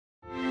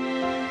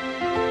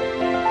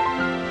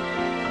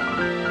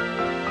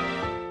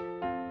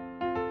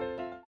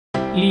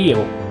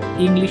Leo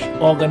English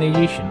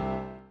Organization.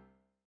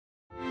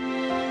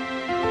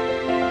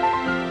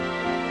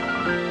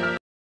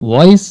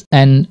 Voice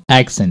and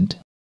accent.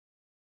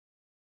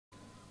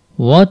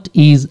 What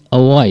is a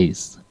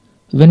voice?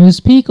 When we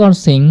speak or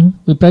sing,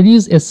 we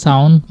produce a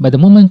sound by the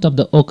movement of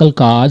the vocal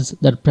cords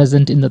that are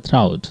present in the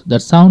throat. That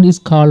sound is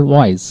called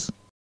voice.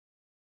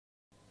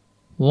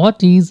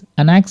 What is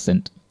an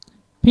accent?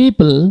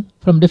 People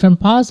from different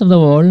parts of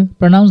the world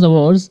pronounce the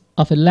words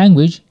of a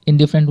language in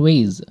different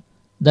ways.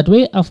 That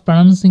way of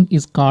pronouncing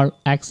is called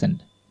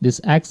accent.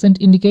 This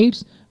accent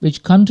indicates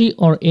which country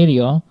or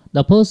area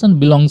the person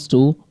belongs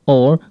to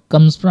or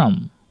comes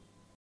from.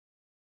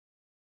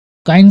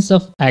 Kinds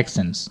of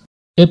accents.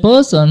 A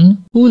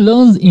person who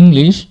learns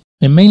English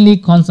may mainly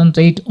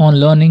concentrate on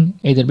learning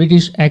either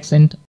British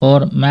accent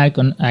or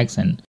American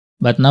accent.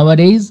 But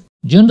nowadays,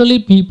 generally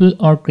people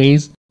are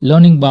crazed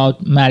learning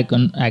about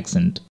American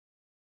accent.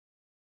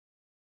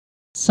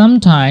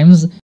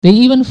 Sometimes they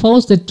even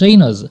force their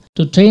trainers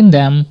to train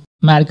them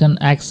American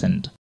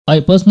accent. I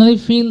personally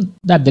feel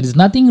that there is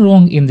nothing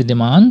wrong in the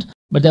demand,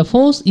 but their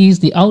force is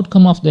the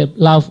outcome of their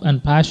love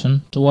and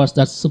passion towards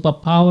that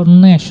superpower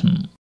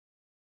nation.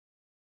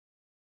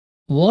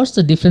 What's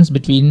the difference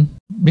between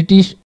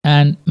British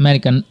and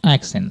American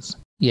accents?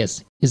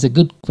 Yes, it's a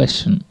good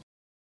question.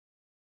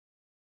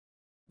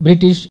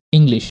 British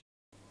English.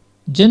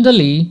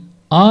 Generally,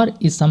 R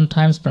is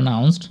sometimes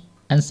pronounced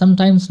and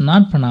sometimes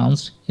not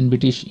pronounced in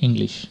British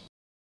English.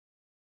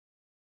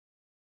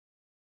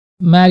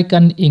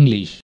 American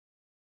English.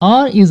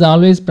 R is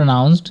always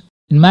pronounced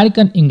in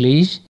American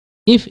English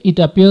if it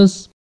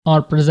appears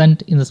or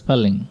present in the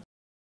spelling.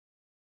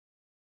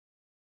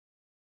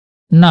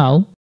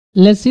 Now,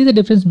 let's see the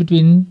difference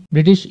between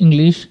British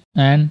English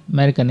and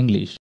American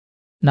English.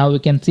 Now we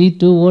can see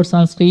two words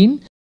on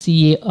screen,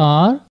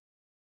 CAR,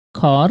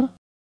 car,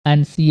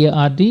 and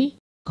CARD,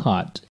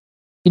 cart.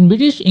 In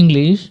British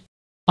English,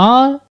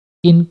 R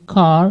in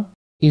car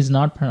is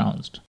not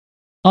pronounced.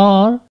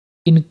 R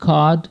in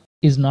card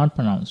is not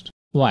pronounced.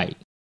 Why?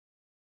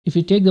 If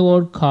you take the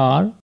word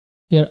car,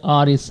 here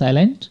R is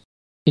silent.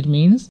 It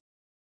means,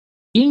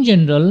 in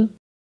general,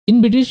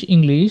 in British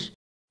English,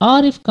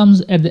 R if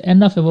comes at the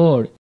end of a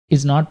word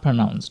is not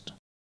pronounced.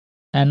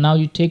 And now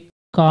you take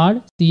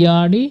card,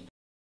 CRD,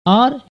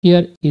 R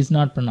here is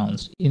not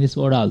pronounced in this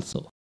word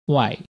also.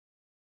 Why?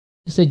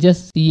 You say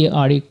just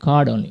CARD,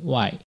 card only.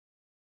 Why?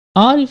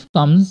 R if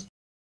comes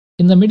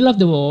in the middle of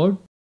the word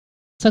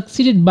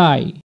succeeded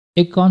by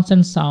a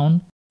consonant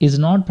sound is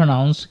not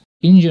pronounced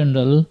in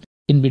general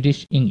in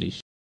British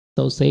English.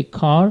 So say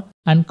car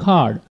and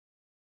card.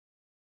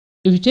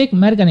 If you take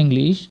American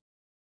English,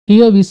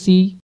 here we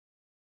see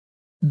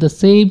the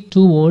same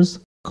two words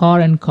car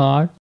and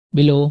card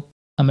below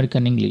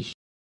American English.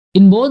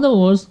 In both the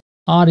words,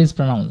 R is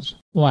pronounced.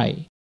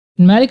 Why?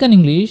 In American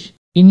English,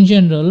 in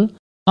general,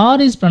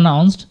 R is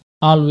pronounced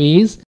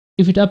always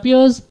if it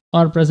appears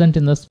or present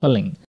in the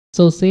spelling.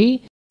 So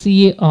say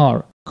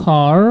CAR,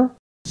 car,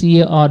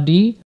 CARD,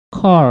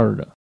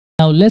 card.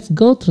 Now let's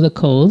go through the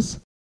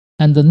course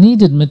and the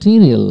needed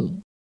material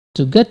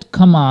to get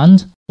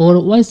command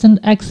or voice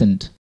and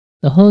accent,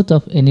 the heart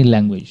of any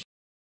language.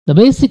 The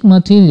basic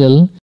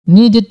material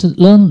needed to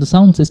learn the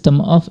sound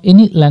system of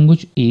any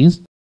language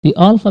is the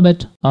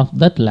alphabet of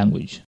that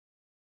language.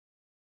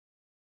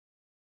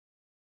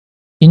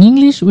 In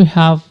English, we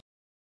have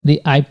the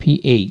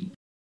IPA,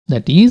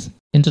 that is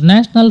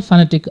International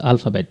Phonetic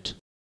Alphabet.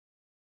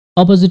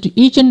 Opposite to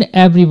each and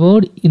every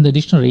word in the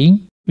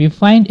dictionary, we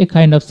find a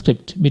kind of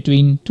script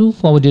between two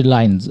forwarded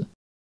lines.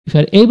 If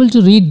you are able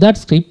to read that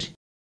script,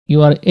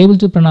 you are able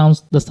to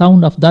pronounce the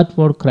sound of that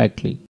word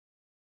correctly.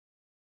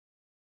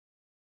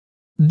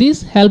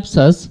 This helps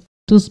us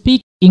to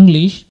speak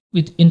English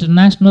with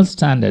international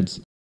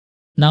standards.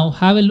 Now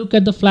have a look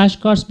at the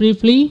flashcards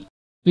briefly,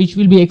 which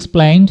will be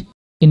explained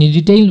in a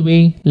detailed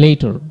way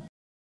later.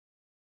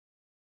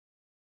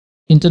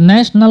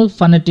 International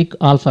Phonetic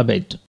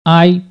Alphabet,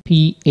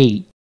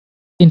 IPA.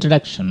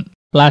 Introduction.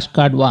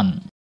 Flashcard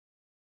 1.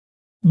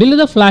 Below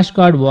the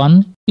flashcard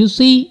 1, you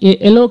see a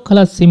yellow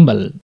color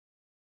symbol.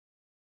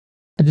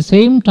 At the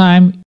same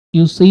time,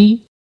 you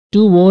see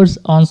two words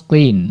on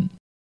screen,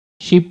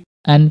 ship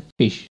and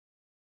fish.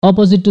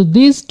 Opposite to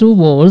these two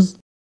words,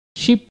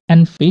 ship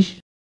and fish,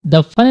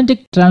 the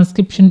phonetic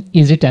transcription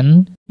is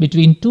written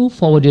between two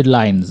forwarded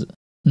lines.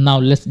 Now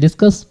let's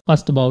discuss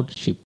first about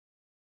ship.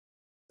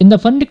 In the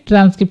phonetic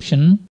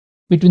transcription,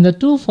 between the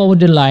two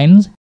forwarded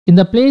lines, in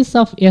the place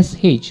of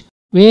SH,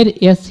 where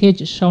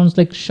SH sounds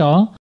like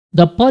Shaw,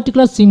 the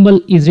particular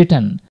symbol is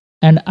written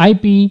and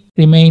IP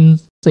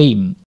remains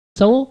same.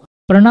 So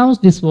pronounce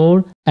this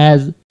word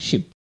as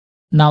ship.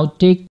 Now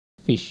take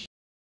fish.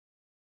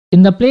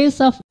 In the place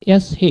of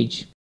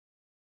SH,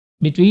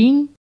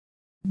 between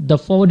the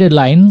forwarded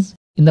lines,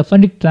 in the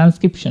phonetic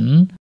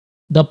transcription,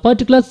 the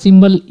particular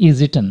symbol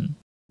is written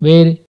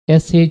where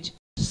SH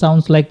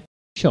sounds like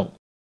show.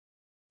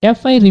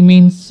 FI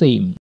remains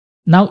same.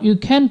 Now you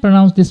can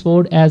pronounce this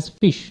word as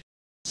fish.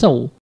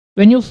 So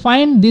when you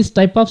find this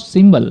type of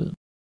symbol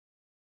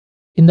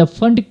in the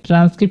phonetic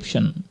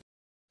transcription,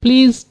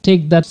 please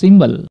take that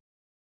symbol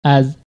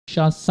as sh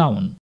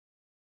sound.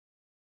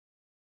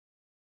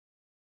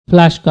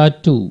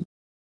 Flashcard 2.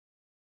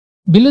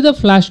 Below the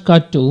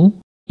flashcard 2,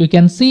 you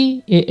can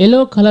see a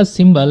yellow color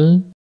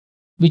symbol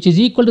which is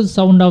equal to the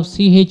sound of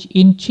ch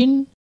in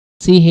chin,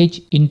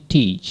 ch in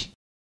teach.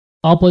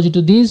 Opposite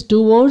to these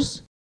two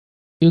words,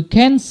 you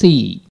can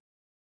see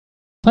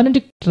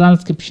phonetic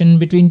transcription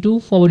between two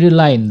forwarded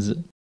lines.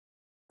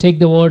 Take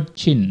the word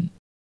chin.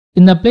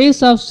 In the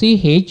place of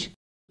ch,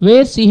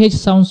 where ch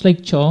sounds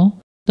like cho,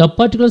 the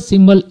particular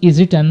symbol is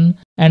written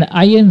and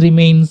in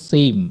remains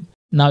same.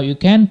 Now you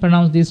can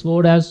pronounce this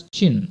word as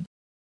chin.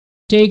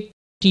 Take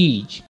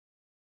teach.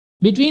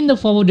 Between the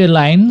forwarded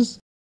lines,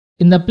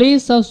 in the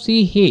place of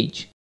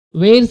ch,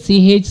 where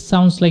ch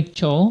sounds like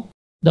cho,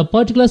 the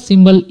particular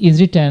symbol is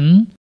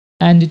written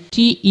and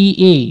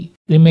tea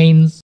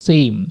remains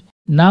same.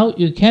 Now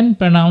you can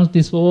pronounce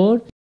this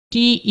word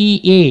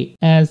tea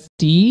as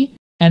t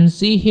and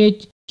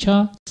ch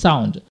cha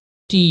sound.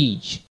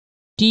 Teach.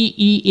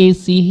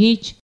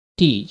 Teach.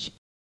 Teach.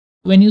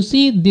 When you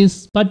see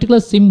this particular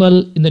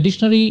symbol in the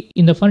dictionary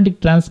in the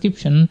phonetic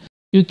transcription,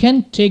 you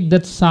can take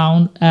that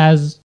sound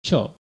as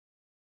cho.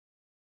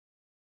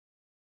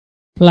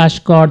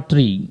 Flashcard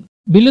 3.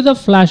 Below the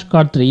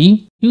flashcard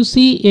 3, you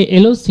see a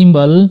yellow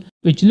symbol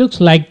which looks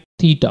like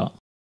theta.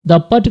 The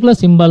particular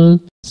symbol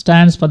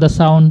stands for the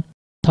sound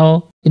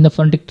th in the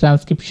phonetic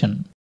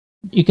transcription.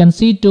 You can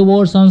see two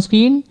words on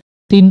screen,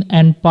 thin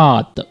and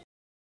path.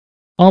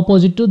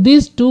 Opposite to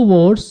these two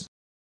words,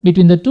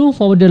 between the two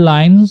forwarded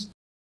lines,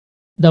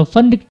 the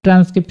phonetic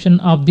transcription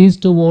of these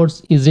two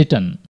words is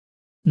written.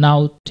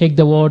 Now take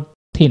the word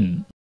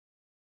thin.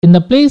 In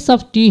the place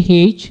of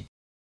th,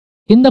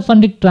 in the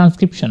phonetic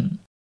transcription,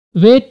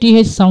 where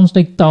th sounds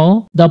like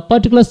thaw, the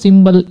particular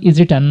symbol is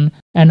written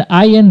and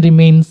in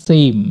remains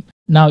same.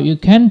 Now you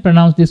can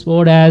pronounce this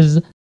word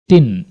as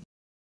thin.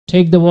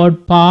 Take the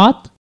word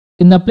path.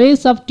 In the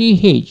place of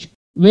th,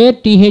 where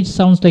th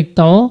sounds like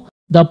thaw,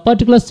 the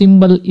particular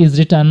symbol is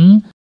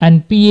written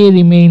and pa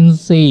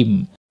remains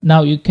same.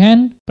 Now you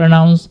can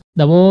pronounce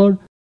the word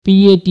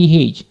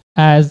path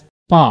as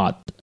path.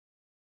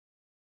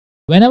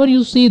 Whenever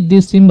you see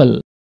this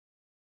symbol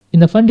in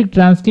the phonetic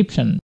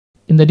transcription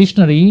in the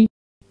dictionary,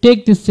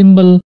 take this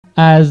symbol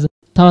as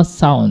th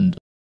sound.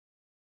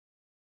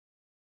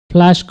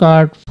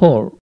 Flashcard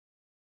 4.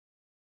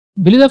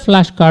 Below the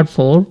flashcard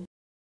 4,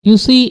 you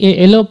see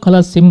a yellow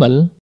color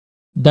symbol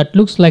that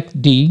looks like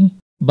D,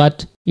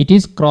 but it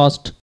is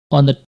crossed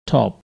on the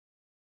top.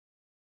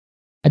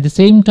 At the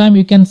same time,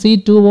 you can see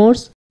two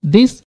words,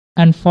 this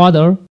and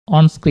father,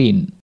 on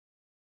screen.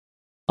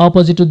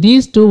 Opposite to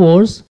these two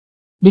words,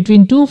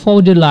 between two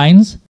forwarded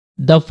lines,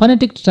 the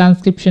phonetic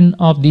transcription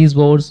of these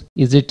words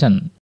is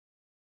written.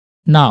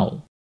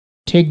 Now,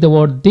 take the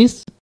word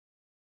this.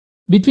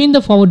 Between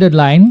the forwarded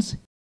lines,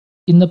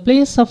 in the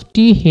place of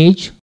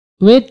th,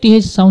 where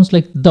th sounds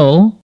like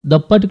though, the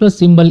particular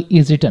symbol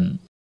is written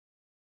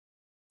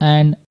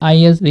and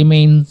is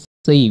remains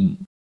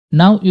same.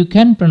 Now you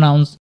can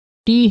pronounce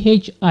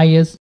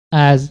this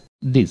as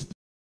this.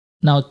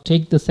 Now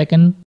take the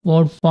second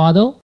word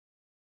father.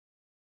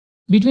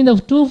 Between the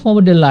two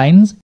forwarded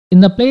lines, in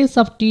the place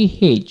of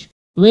th,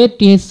 where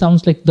th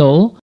sounds like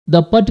though,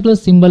 the particular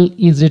symbol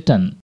is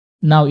written.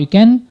 Now you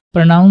can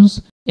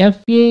pronounce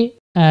fa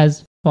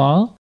as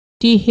fa,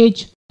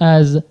 th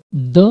as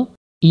the,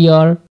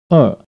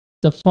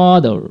 the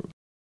father.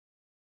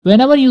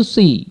 Whenever you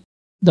see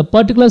the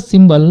particular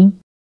symbol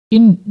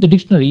in the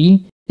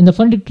dictionary in the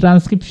phonetic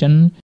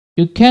transcription,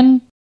 you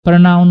can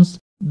pronounce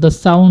the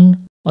sound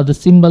or the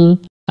symbol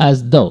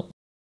as the.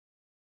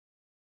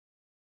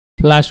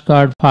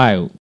 Flashcard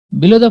 5.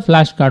 Below the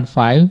flashcard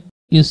 5,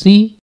 you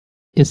see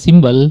a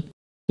symbol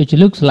which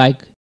looks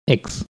like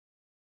X.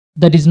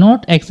 That is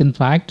not X in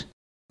fact,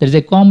 there is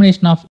a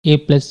combination of A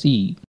plus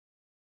E.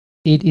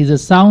 It is a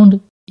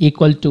sound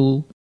equal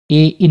to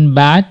A in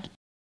bat,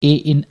 A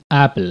in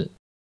apple.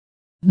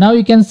 Now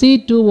you can see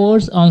two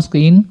words on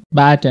screen,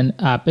 bat and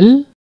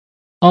apple.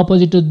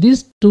 Opposite to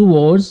these two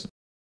words,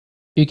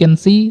 you can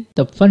see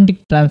the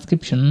phonetic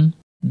transcription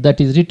that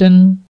is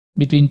written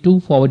between two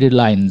forwarded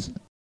lines.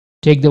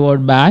 Take the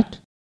word bat.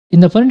 In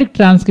the phonetic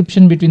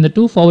transcription between the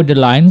two forwarded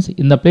lines,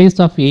 in the place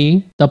of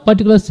A, the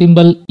particular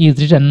symbol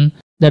is written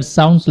that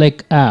sounds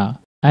like A,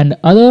 and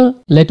other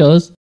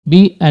letters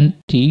B and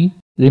T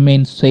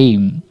remain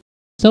same.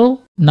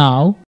 So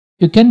now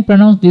you can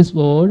pronounce this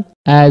word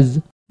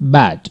as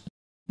bat.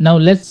 Now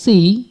let's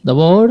see the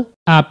word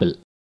apple.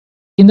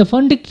 In the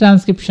phonetic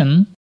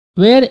transcription,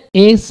 where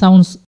A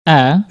sounds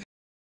A,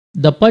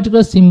 the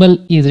particular symbol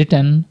is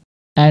written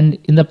and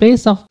in the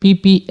place of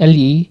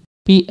PPLE,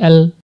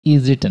 PL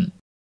is written.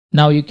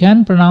 Now you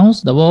can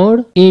pronounce the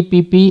word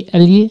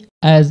APPLE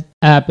as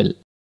apple.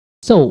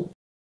 So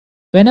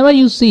whenever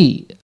you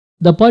see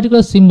the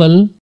particular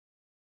symbol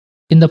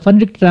in the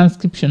phonetic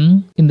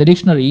transcription in the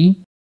dictionary,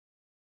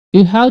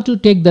 you have to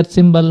take that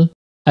symbol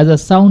as a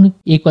sound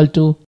equal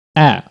to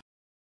A.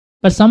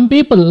 But some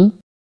people,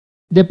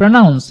 they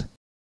pronounce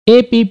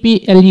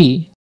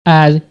APPLE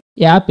as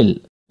apple,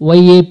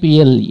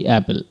 Y-A-P-L-E,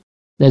 apple.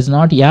 There's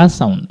not ya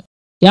sound.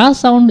 Ya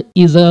sound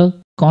is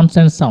a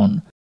consonant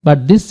sound,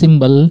 but this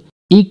symbol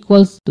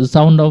equals to the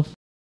sound of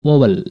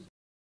vowel.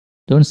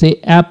 Don't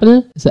say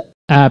apple, it's a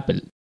apple.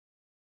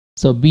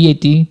 So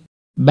B-A-T,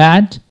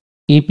 bat,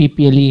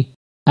 A-P-P-L-E,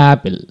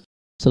 apple.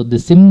 So the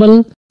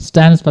symbol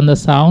stands for the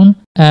sound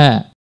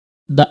a.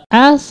 The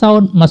a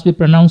sound must be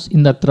pronounced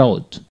in the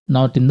throat,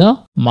 not in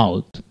the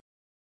mouth.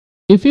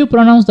 If you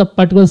pronounce the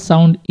particular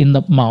sound in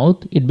the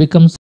mouth, it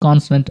becomes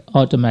consonant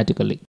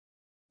automatically.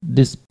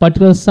 This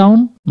particular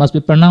sound must be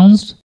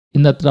pronounced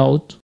in the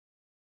throat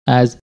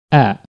as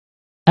a.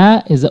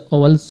 A is a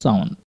vowel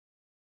sound.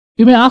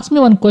 You may ask me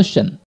one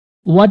question.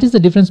 What is the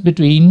difference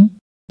between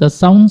the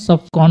sounds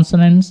of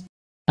consonants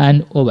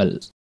and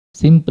vowels?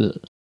 Simple.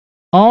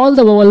 All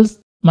the vowels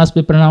must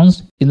be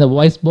pronounced in the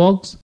voice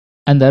box,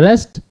 and the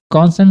rest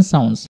consonant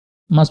sounds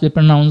must be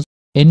pronounced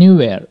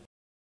anywhere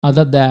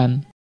other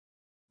than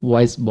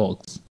voice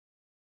box.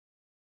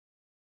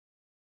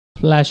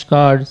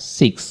 Flashcard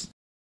 6.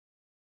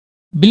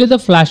 Below the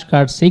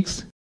flashcard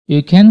 6,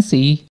 you can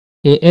see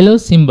a yellow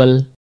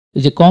symbol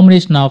which is a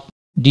combination of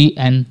D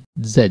and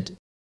Z.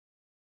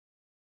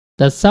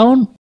 The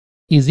sound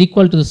is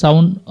equal to the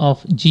sound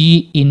of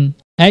GE in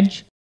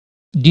edge,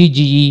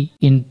 DGE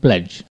in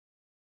pledge.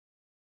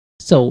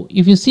 So,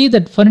 if you see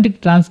that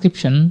phonetic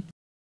transcription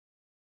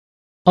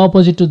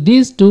opposite to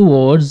these two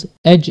words,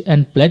 edge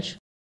and pledge,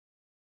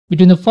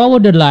 between the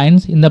forwarded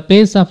lines in the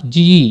place of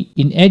GE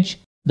in edge,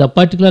 the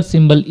particular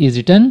symbol is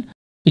written,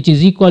 which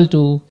is equal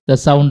to the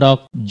sound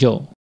of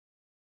Joe.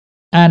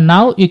 And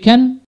now you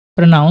can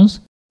pronounce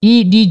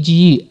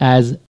EDGE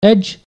as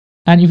edge,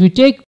 and if you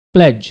take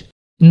pledge,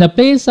 in the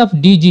place of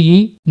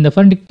DGE in the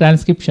phonetic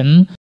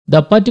transcription,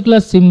 the particular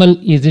symbol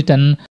is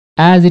written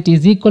as it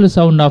is equal to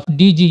sound of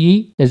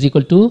DGE is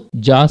equal to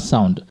jaw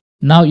sound.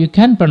 Now you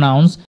can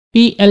pronounce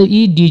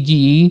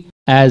PLEDGE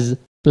as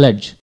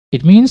pledge.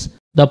 It means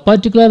the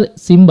particular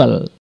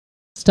symbol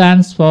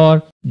stands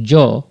for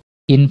jaw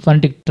in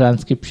phonetic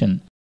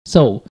transcription.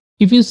 So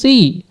if you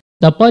see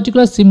the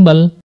particular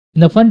symbol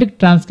in the phonetic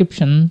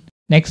transcription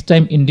next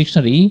time in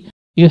dictionary,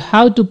 you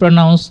have to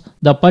pronounce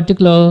the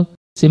particular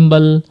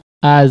symbol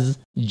as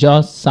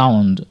jaw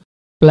sound,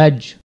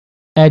 pledge,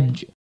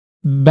 edge,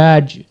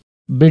 badge,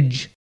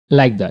 bridge,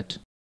 like that.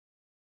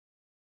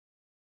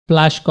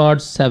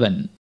 Flashcard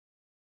 7.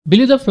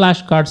 Below the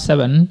flashcard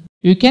 7,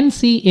 you can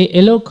see a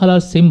yellow color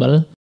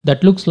symbol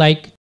that looks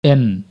like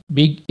N,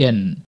 big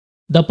N.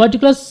 The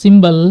particular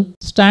symbol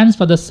stands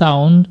for the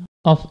sound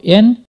of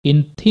N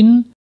in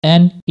thin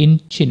and in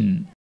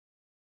chin.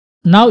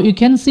 Now you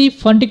can see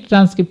phonetic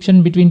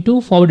transcription between two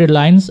forwarded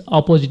lines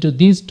opposite to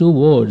these two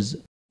words.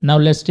 Now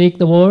let's take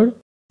the word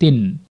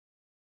thin.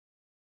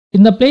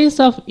 In the place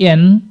of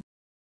N,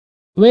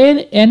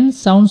 where N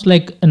sounds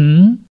like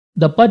N,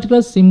 the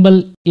particular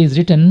symbol is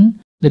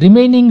written, the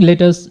remaining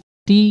letters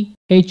T,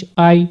 H,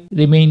 I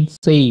remain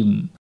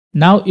same.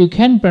 Now you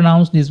can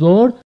pronounce this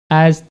word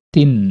as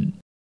thin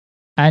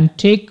and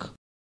take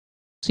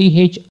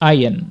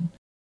CHIN.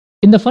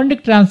 In the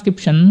phonetic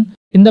transcription,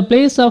 in the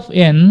place of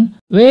N,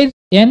 where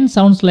N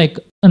sounds like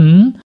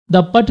N,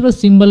 the particular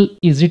symbol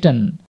is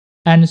written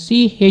and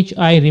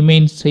CHI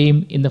remains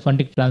same in the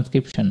phonetic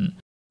transcription.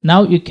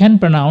 Now you can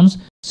pronounce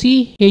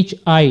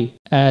CHI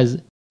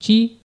as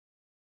chi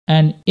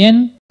and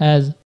N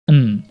as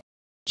N,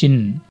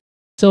 chin.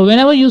 So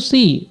whenever you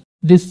see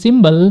this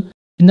symbol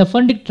in the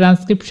phonetic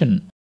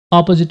transcription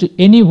opposite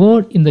to any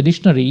word in the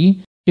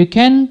dictionary, you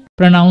can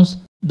pronounce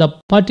the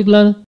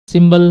particular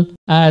symbol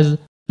as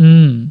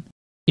N.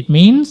 It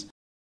means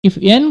if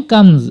N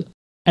comes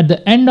at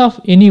the end of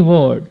any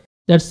word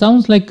that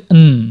sounds like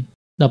N,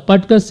 the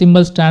particular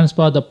symbol stands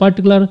for the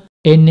particular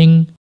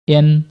ending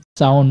N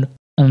sound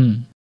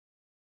N.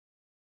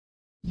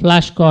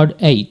 Flashcard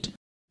 8.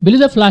 Below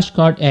the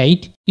flashcard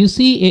 8, you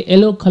see a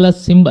yellow color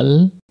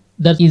symbol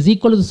that is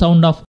equal to the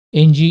sound of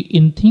NG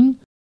in thing,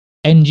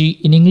 NG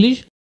in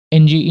English,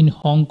 NG in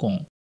Hong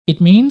Kong. It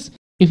means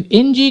if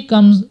NG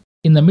comes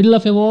in the middle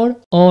of a word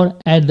or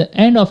at the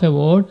end of a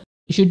word,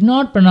 you should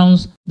not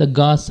pronounce the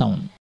ga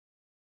sound.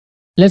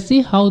 Let's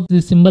see how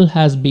this symbol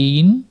has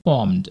been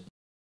formed.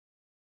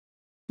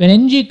 When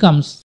NG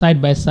comes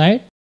side by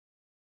side,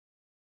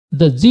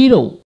 the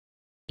zero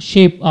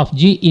shape of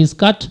G is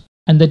cut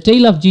and the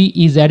tail of G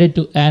is added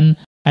to N,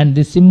 and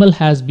this symbol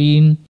has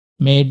been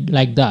made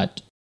like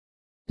that.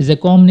 It's a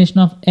combination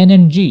of N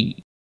and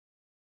G.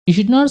 You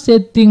should not say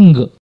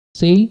thing,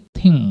 say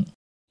thing.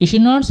 You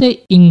should not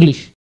say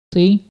English,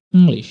 say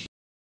English.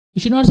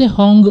 You should not say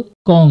Hong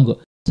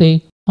Kong,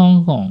 say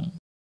Hong Kong.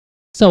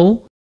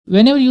 So,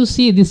 whenever you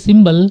see this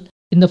symbol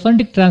in the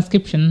phonetic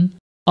transcription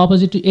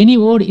opposite to any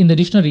word in the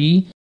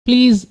dictionary,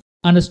 please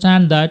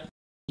understand that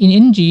in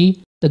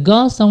NG, the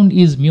ga sound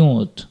is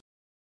mute.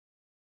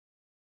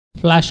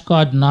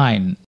 Flashcard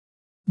 9.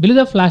 Below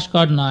the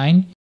flashcard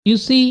 9, you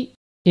see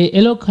a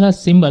yellow color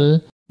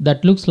symbol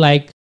that looks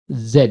like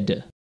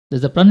Z.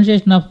 There's a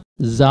pronunciation of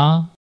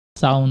za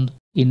sound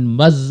in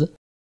buzz,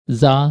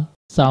 za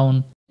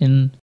sound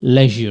in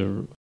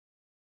leisure.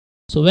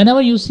 So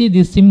whenever you see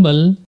this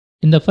symbol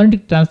in the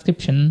phonetic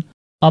transcription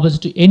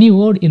opposite to any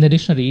word in the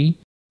dictionary,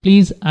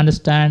 please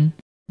understand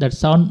that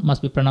sound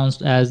must be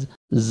pronounced as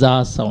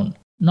za sound,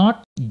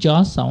 not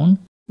ja sound,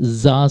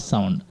 za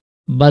sound.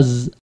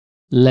 Buzz,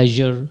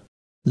 leisure,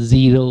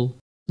 zero,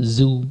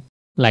 zoo,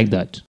 like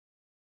that.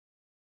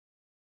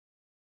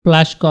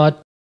 Flashcard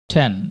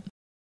 10.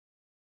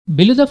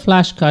 Below the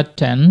flashcard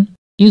 10,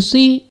 you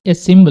see a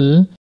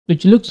symbol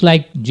which looks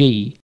like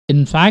J.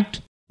 In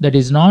fact, that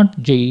is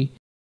not J.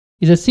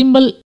 It's a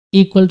symbol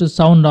equal to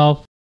sound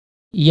of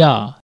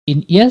ya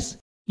in yes,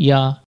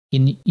 ya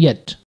in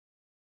yet.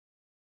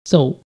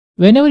 So,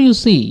 whenever you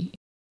see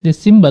this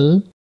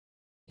symbol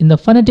in the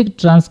phonetic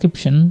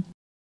transcription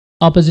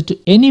opposite to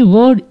any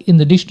word in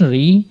the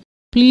dictionary,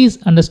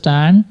 please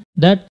understand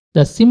that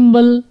the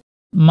symbol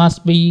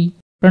must be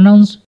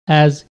pronounced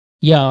as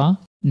ya,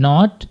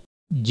 not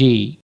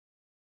J.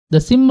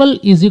 The symbol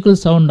is equal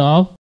sound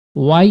of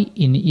Y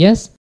in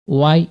yes,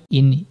 Y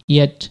in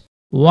yet,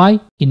 Y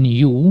in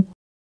you,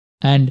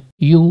 and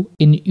U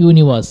in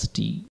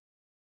university.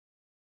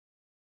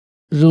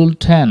 Rule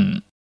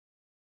 10.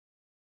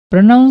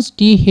 Pronounce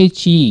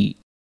THE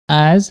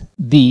as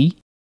the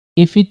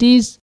if it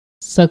is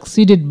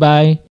succeeded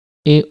by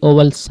a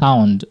vowel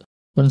sound.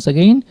 Once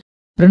again,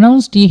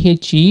 pronounce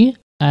THE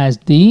as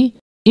the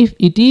if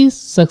it is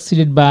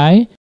succeeded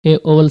by a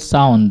vowel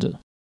sound.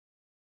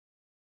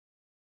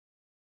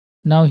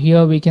 Now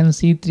here we can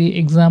see 3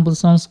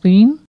 examples on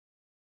screen.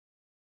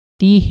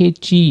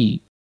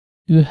 THE,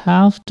 you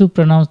have to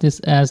pronounce this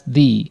as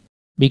the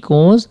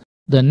because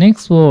the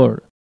next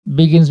word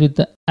begins with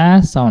the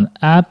A sound.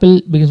 Apple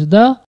begins with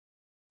the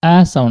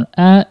A sound.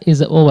 A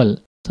is a vowel.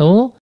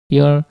 So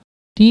here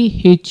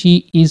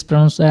THE is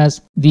pronounced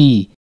as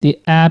the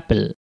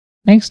apple.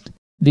 Next,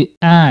 the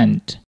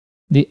ant,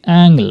 the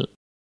angle.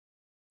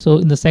 So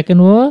in the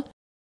second word,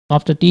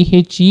 after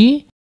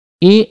THE,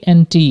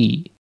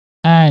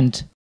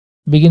 ant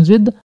begins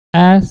with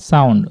A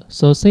sound.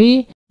 So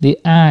say the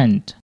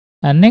ant.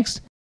 And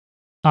next,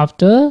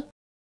 after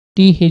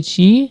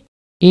THE,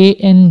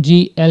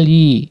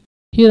 ANGLE.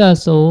 Here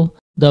also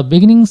the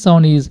beginning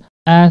sound is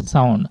A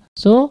sound.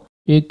 So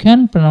you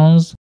can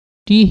pronounce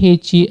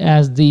THE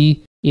as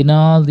the in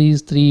all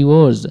these 3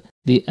 words: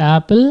 the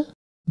apple,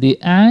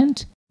 the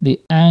ant, the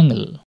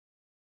angle.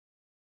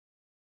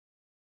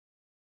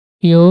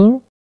 Here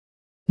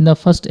in the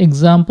first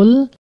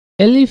example,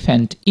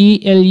 elephant,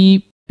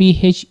 ELEPHANT,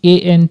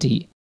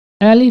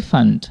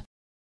 elephant.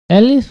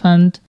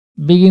 Elephant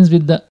begins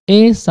with the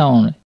A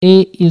sound.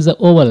 A is a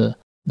vowel.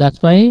 That's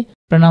why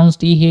pronounce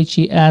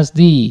THE as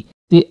the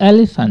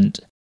elephant.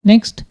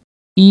 Next,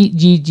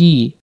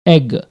 EGG,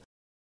 egg.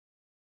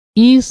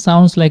 E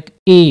sounds like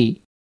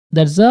A.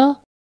 That's a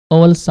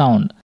vowel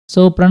sound.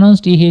 So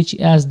pronounce TH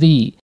as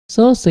the.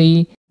 So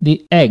say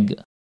the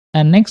egg.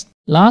 And next,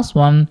 last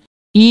one,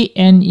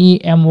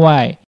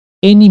 ENEMY,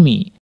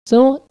 enemy.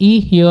 So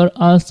E here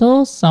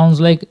also sounds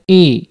like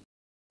A.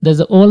 There's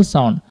a vowel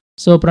sound.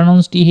 So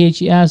pronounce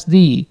TH as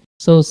the.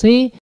 So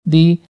say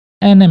the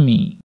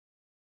enemy.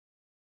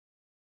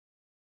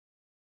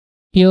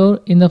 Here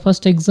in the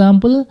first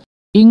example,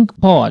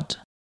 inkpot,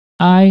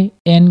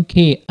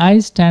 INK. I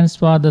stands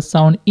for the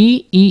sound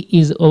E. E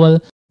is vowel.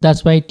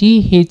 That's why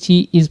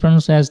THE is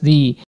pronounced as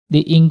the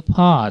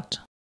inkpot.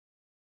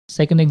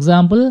 Second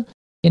example,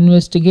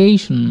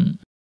 investigation.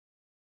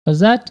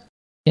 What's that?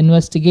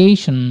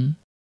 Investigation.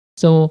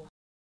 So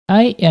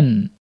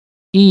IN,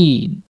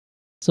 E.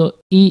 So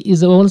E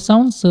is a vowel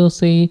sound. So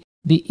say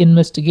the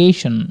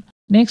investigation.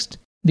 Next,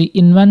 the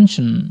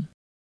invention.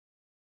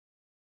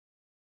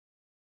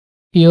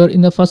 Here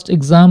in the first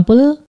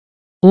example,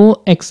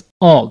 OX,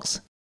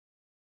 ox.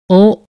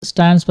 O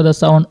stands for the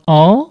sound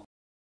O.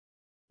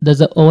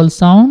 There's a vowel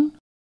sound.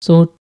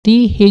 So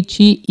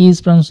THE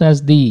is pronounced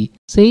as the.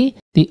 Say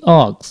the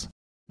ox.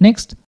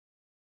 Next,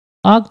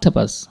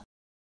 octopus.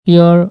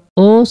 Here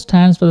O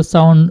stands for the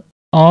sound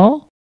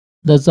O.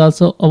 There's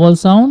also a vowel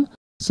sound.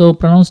 So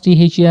pronounce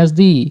THE as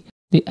the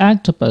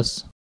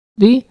octopus.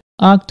 The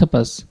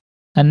octopus.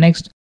 And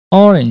next,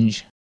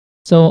 orange.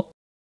 So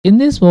in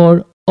this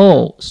word,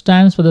 O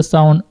stands for the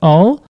sound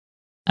O,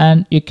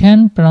 and you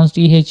can pronounce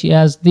THE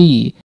as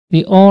the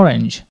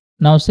orange.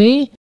 Now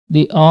say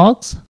the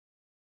ox,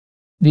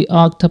 the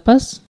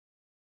octopus,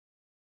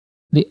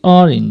 the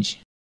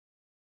orange.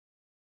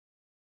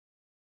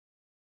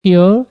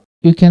 Here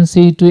you can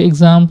see 2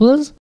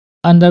 examples,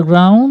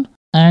 underground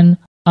and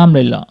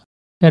umbrella.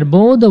 Here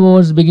both the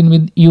words begin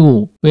with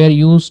U, where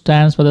U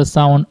stands for the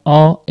sound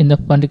O in the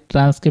phonetic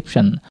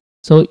transcription.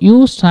 So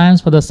U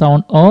stands for the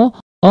sound O.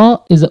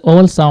 O is a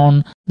vowel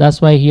sound. That's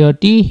why here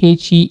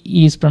THE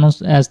is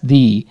pronounced as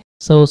the.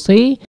 So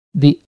say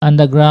the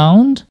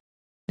underground,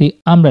 the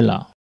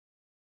umbrella.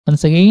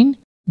 Once again,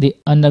 the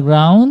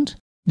underground,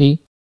 the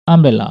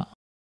umbrella.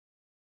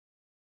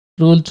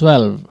 Rule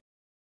 12.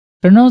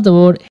 Pronounce the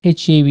word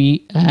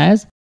HAV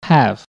as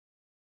have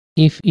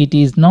if it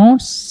is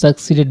not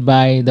succeeded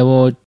by the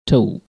word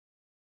to.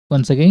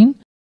 Once again,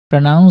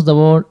 pronounce the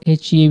word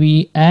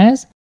HAV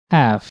as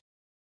have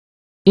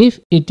if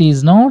it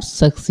is not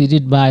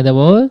succeeded by the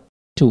word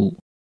to.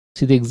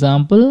 See the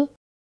example.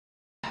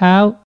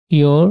 Have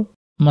here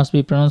must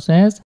be pronounced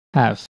as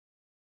have.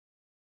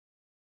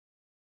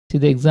 See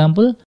the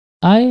example.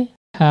 I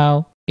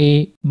have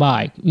a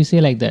bike. We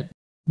say like that.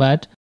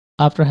 But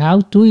after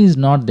have to is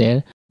not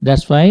there.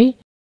 That's why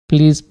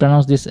please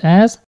pronounce this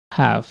as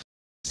have.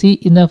 See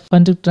in the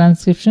phonetic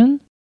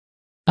transcription.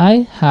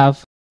 I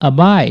have a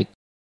bike.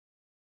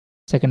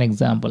 Second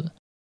example.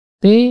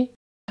 They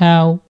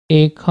have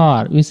a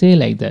car. We say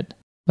like that.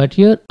 But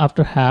here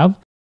after have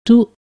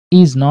to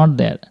is not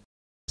there.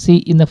 See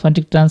in the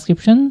phonetic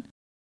transcription.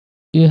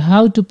 You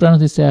have to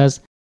pronounce this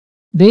as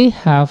they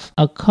have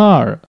a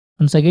car.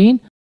 Once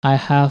again, I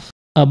have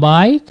a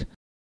bike,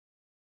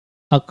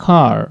 a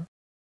car.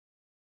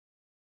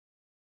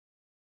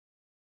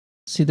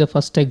 See the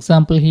first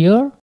example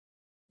here.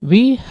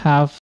 We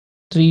have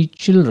 3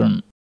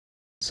 children.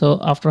 So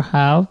after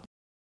have,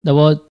 the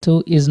word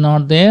to is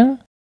not there.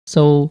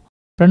 So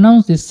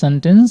pronounce this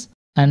sentence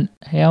and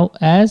have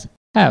as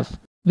have.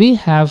 We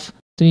have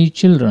 3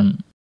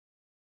 children.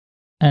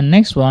 And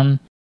next one,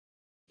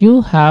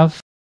 you have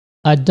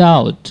a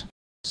doubt.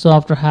 So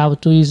after have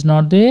to is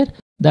not there.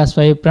 That's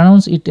why I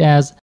pronounce it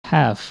as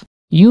have.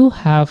 You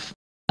have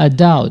a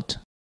doubt.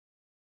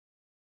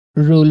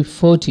 Rule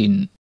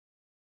 14.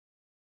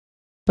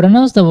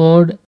 Pronounce the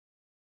word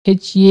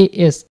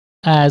has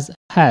as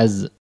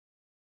has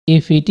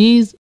if it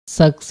is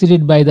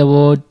succeeded by the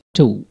word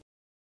to.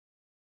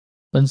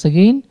 Once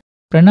again,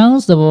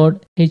 pronounce the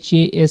word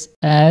has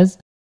as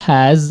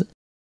has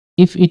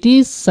if it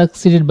is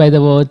succeeded by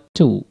the word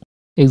to.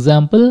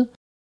 Example,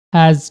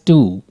 has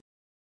to.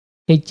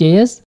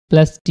 HAS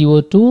plus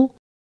TO2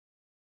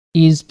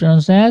 is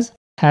pronounced as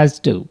has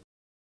to.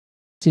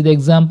 See the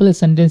example, a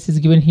sentence is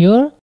given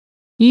here.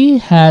 He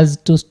has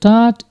to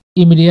start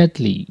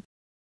immediately.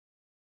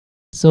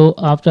 So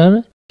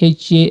after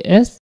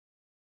HAS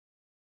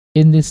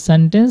in this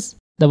sentence,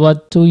 the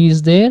word to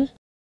is there.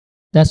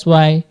 That's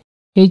why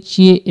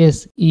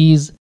HAS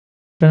is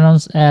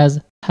pronounced as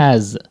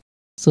has.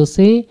 So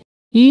say,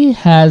 he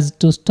has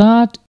to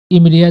start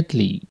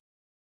immediately.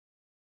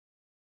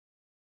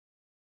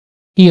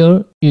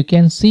 Here you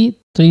can see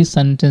 3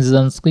 sentences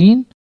on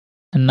screen.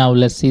 And now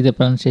let's see the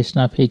pronunciation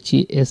of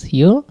HAS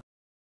here.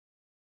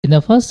 In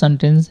the first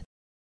sentence,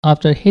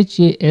 after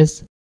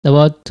HAS, the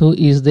word to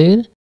is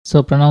there.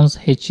 So pronounce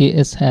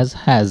HAS as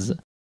has.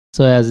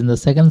 So as in the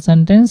second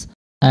sentence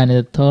and in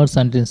the third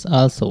sentence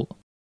also.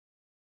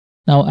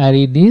 Now I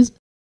read this.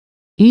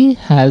 He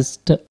has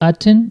to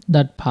attend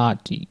that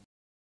party.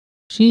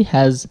 She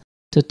has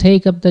to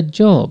take up that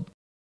job.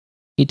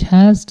 It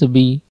has to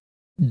be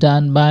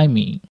done by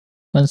me.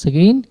 Once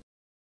again,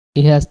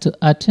 he has to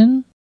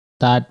attend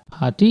that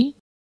party.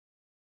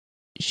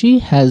 She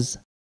has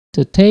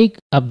to take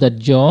up that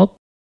job.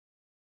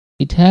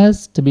 It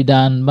has to be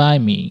done by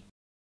me.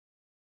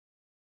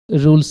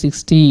 Rule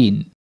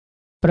 16.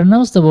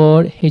 Pronounce the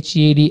word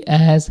HAD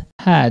as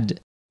had.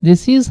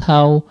 This is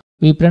how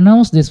we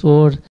pronounce this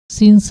word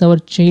since our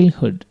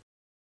childhood.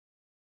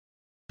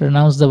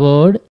 Pronounce the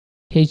word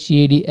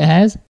HAD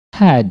as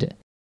had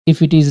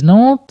if it is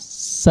not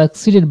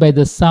succeeded by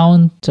the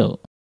sound to.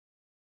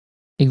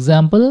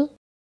 Example,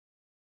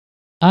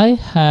 I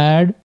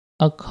had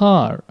a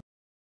car.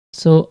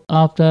 So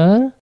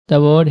after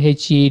the word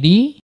HAD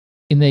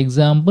in the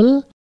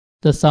example,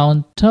 the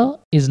sound t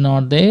is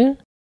not there.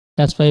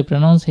 That's why I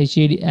pronounce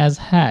HAD as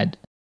had.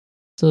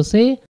 So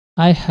say,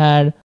 I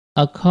had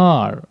a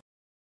car.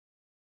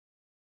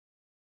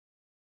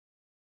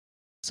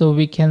 So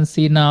we can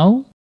see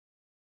now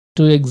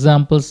 2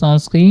 examples on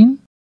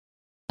screen.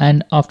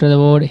 And after the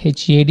word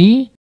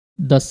HAD,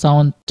 the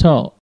sound t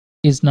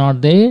is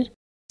not there.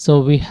 So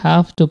we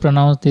have to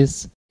pronounce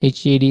this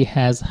HAD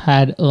as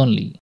had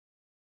only.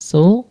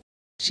 So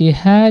she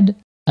had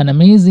an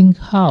amazing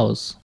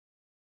house.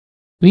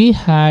 We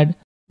had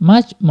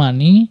much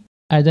money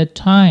at the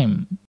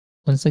time.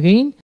 Once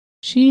again,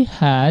 she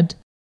had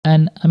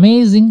an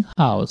amazing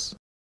house.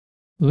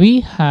 We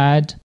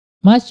had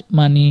much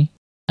money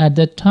at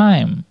the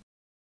time.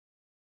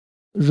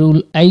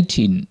 Rule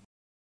 18.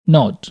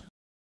 Note.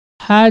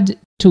 Had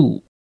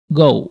to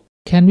go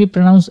can be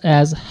pronounced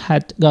as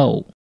had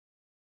go.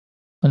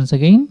 Once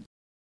again,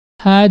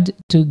 had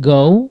to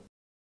go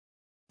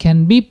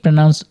can be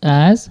pronounced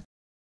as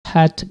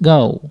had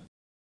go.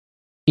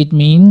 It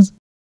means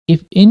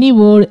if any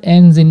word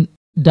ends in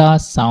da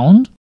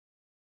sound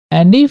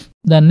and if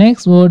the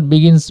next word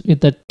begins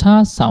with a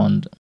ta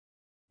sound,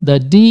 the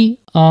d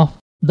of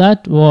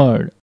that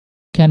word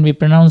can be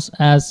pronounced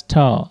as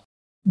ta.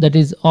 That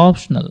is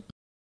optional.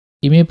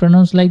 You may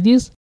pronounce like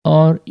this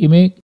or you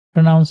may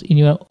pronounce in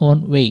your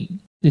own way.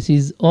 This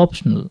is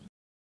optional.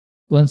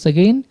 Once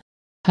again,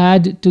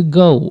 had to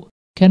go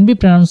can be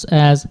pronounced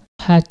as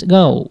had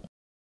go.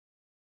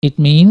 It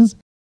means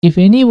if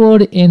any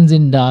word ends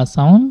in da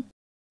sound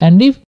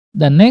and if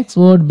the next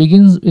word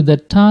begins with the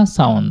ta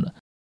sound,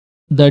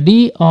 the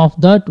d of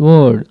that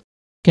word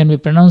can be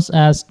pronounced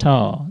as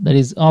ta. That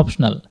is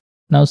optional.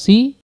 Now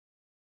see,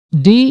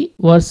 D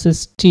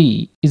versus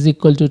T is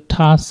equal to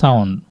ta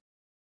sound.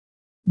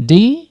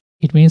 D,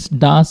 it means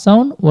da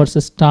sound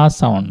versus ta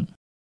sound.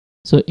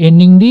 So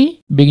ending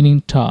D,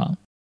 beginning ta.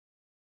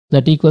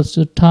 That equals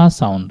to ta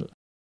sound.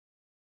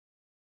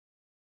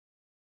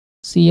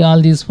 See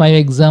all these 5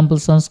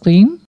 examples on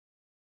screen.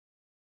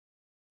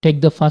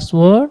 Take the first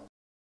word,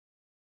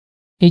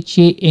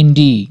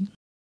 HAND.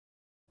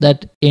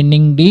 That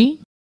ending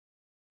D,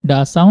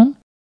 da sound.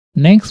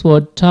 Next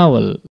word,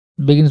 towel,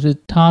 begins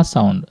with ta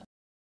sound.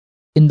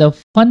 In the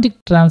phonetic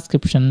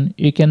transcription,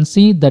 you can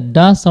see the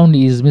da sound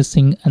is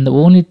missing and the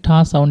only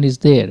ta sound is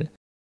there.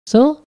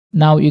 So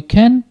now you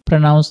can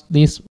pronounce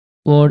this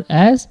word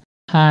as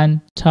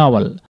hand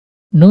towel.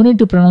 No need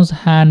to pronounce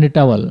hand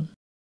towel.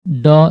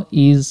 Da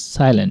is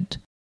silent.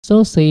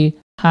 So say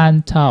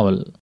hand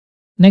towel.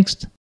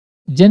 Next,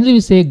 generally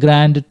we say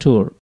grand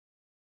tour.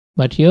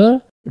 But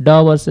here,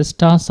 da versus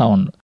ta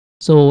sound.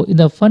 So in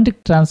the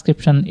phonetic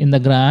transcription in the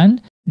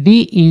grand,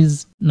 D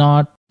is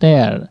not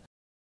there.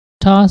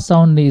 Ta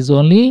sound is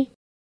only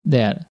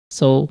there.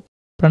 So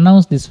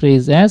pronounce this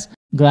phrase as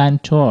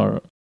grand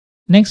tour.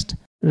 Next,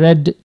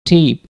 red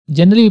tape.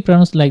 Generally we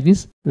pronounce like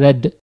this,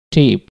 red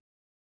tape.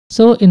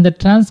 So in the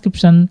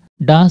transcription,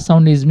 da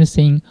sound is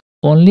missing.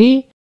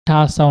 Only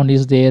ta sound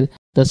is there.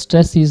 The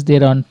stress is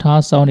there on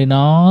ta sound in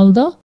all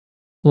the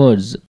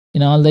words,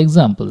 in all the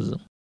examples.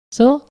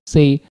 So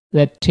say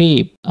red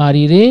tape,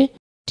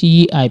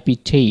 R-E-D-T-E-I-P,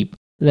 tape,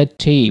 red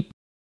tape.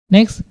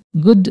 Next,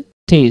 good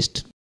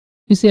taste.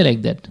 We say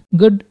like that,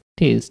 good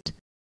taste.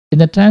 In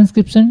the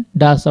transcription,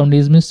 da sound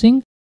is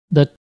missing.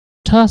 The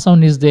ta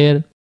sound is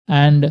there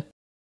and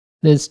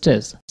there is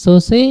stress. So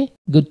say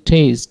good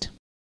taste.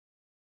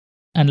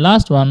 And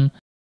last one,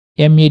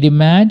 M-A-D,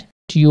 mad,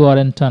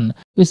 T-U-R-N, ton.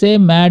 We say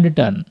mad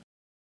ton.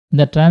 In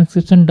the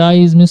transcription, da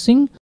is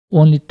missing.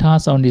 Only ta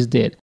sound is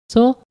there.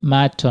 So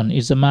mad ton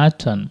is a mad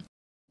ton.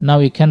 Now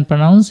you can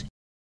pronounce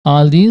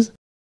all these.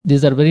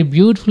 These are very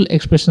beautiful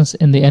expressions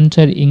in the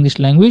entire English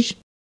language.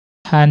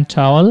 Hand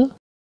towel,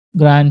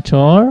 grand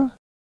tour,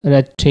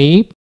 red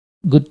tape,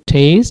 good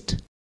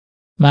taste,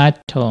 mad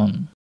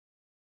tone.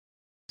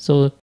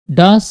 So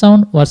da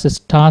sound versus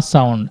ta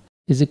sound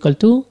is equal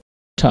to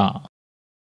ta.